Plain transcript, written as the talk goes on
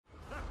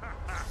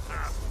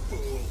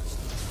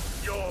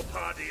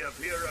army of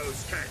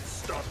heroes can't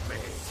stop me.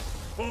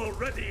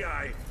 Already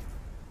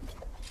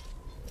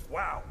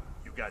Wow,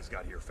 you guys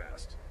got here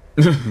fast.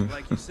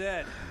 Like you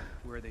said,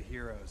 we're the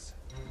heroes.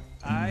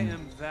 I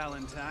am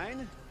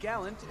Valentine,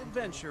 gallant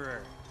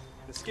adventurer.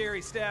 The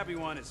scary stabby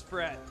one is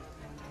Fred.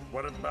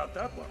 What about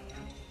that one?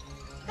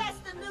 That's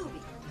the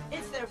newbie.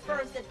 It's their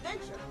first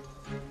adventure.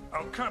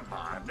 Oh, come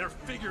on. Their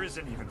figure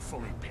isn't even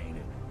fully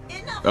painted.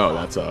 Enough. Oh,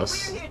 that's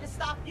us. We're here to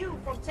stop you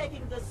from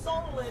taking the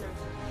soul energy.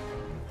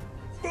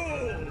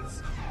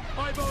 Fools!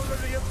 I've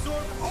already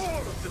absorbed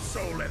all of the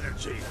soul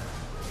energy.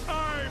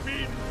 I'm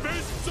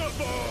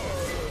invincible!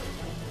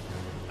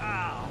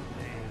 Oh,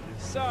 man.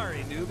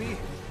 Sorry, newbie.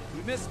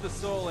 We missed the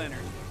soul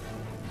energy.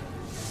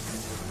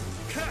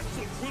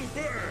 Castles will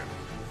burn.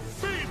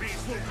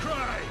 Babies will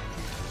cry.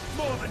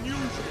 More than usual.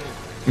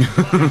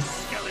 My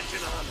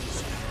skeleton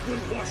armies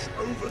will wash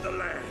over the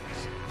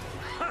lands.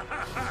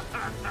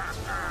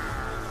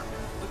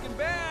 Looking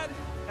bad.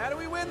 How do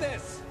we win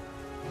this?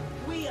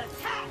 We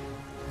attack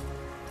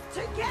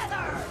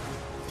together.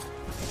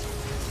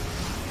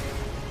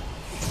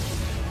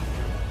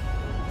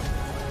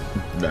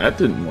 That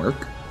didn't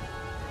work.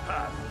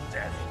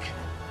 Pathetic.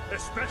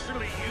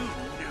 Especially you,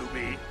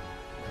 newbie.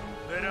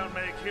 They don't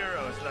make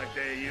heroes like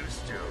they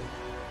used to.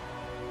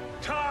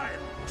 Time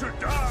to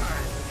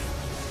die!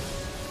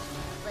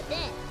 But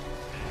then,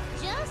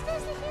 just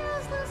as the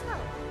heroes lose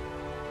hope,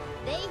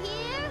 they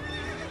hear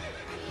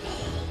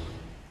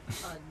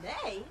A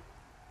neigh?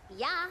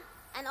 yeah,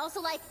 and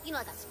also like, you know,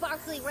 like a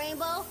sparkly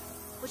rainbow,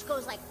 which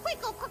goes like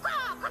quickle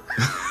quack.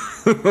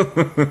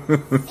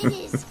 It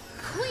is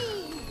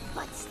Queen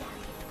Butt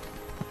Stallion,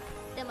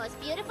 the most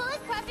beautiful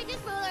and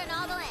perfectest ruler in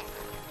all the land.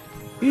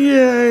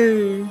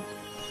 Yay!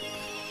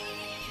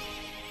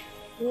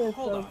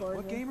 Hold on.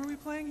 What game are we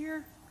playing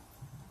here?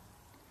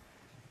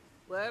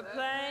 We're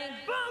playing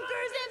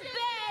bunkers and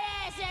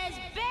badasses,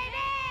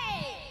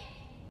 baby!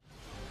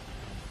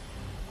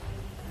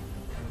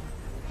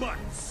 Butt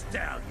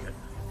Stallion,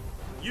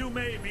 you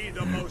may be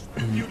the most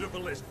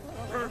beautifulest,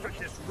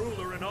 perfectest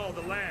ruler in all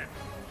the land,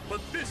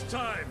 but this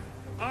time,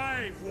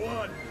 I've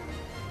won.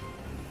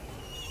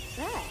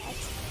 But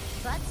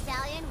Butt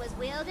Stallion was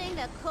wielding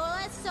the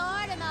coolest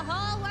sword in the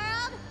whole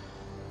world.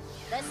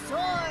 The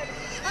Sword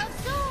of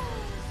Soul.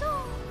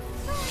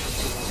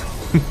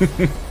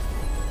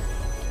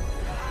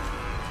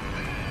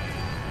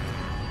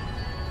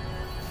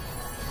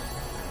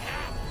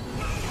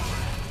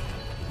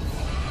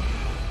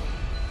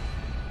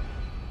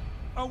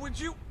 Oh, would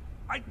you?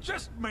 I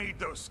just made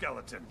those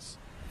skeletons.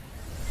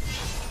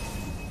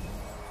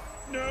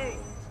 No!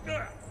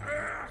 No!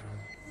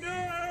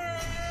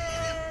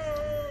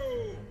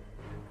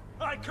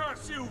 I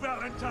curse you,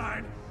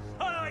 Valentine!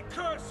 I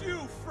curse you,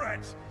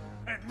 Fred!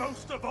 And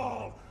most of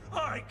all,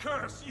 I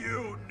curse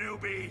you,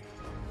 newbie!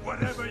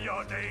 Whatever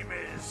your name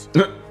is.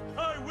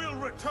 I will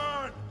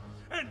return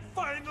and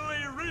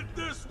finally rid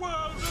this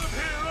world of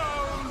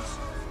heroes!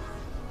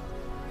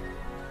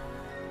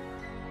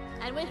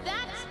 And with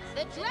that,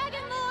 the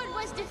Dragon Lord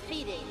was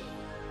defeated.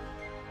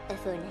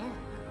 For now.